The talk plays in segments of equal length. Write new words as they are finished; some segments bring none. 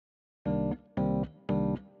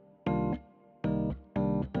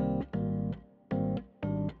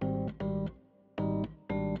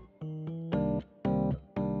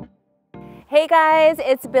Hey guys,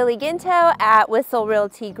 it's Billie Guinto at Whissel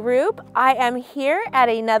Realty Group. I am here at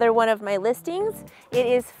another one of my listings. It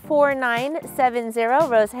is 4970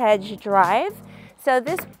 Rosehedge Drive. So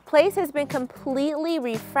this place has been completely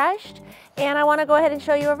refreshed and I want to go ahead and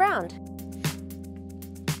show you around.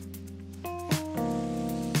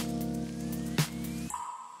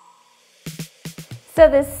 So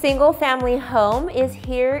this single family home is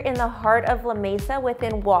here in the heart of La Mesa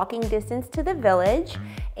within walking distance to the village.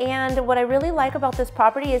 And what I really like about this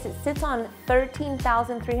property is it sits on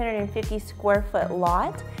 13,350 square foot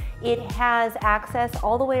lot. It has access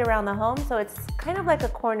all the way around the home, so it's kind of like a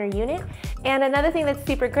corner unit. And another thing that's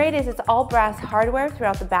super great is it's all brass hardware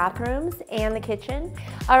throughout the bathrooms and the kitchen.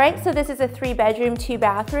 All right, so this is a 3-bedroom,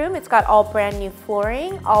 2-bathroom. It's got all brand new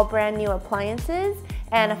flooring, all brand new appliances,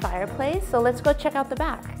 and a fireplace. So let's go check out the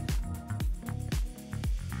back.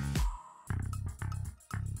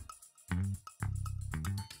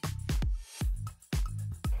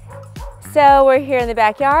 So we're here in the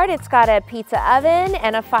backyard. It's got a pizza oven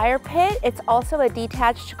and a fire pit. It's also a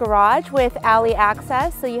detached garage with alley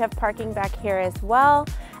access, so you have parking back here as well.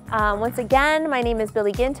 Once again, my name is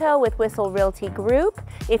Billie Guinto with Whissel Realty Group.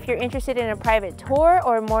 If you're interested in a private tour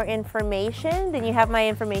or more information, then you have my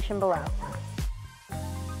information below.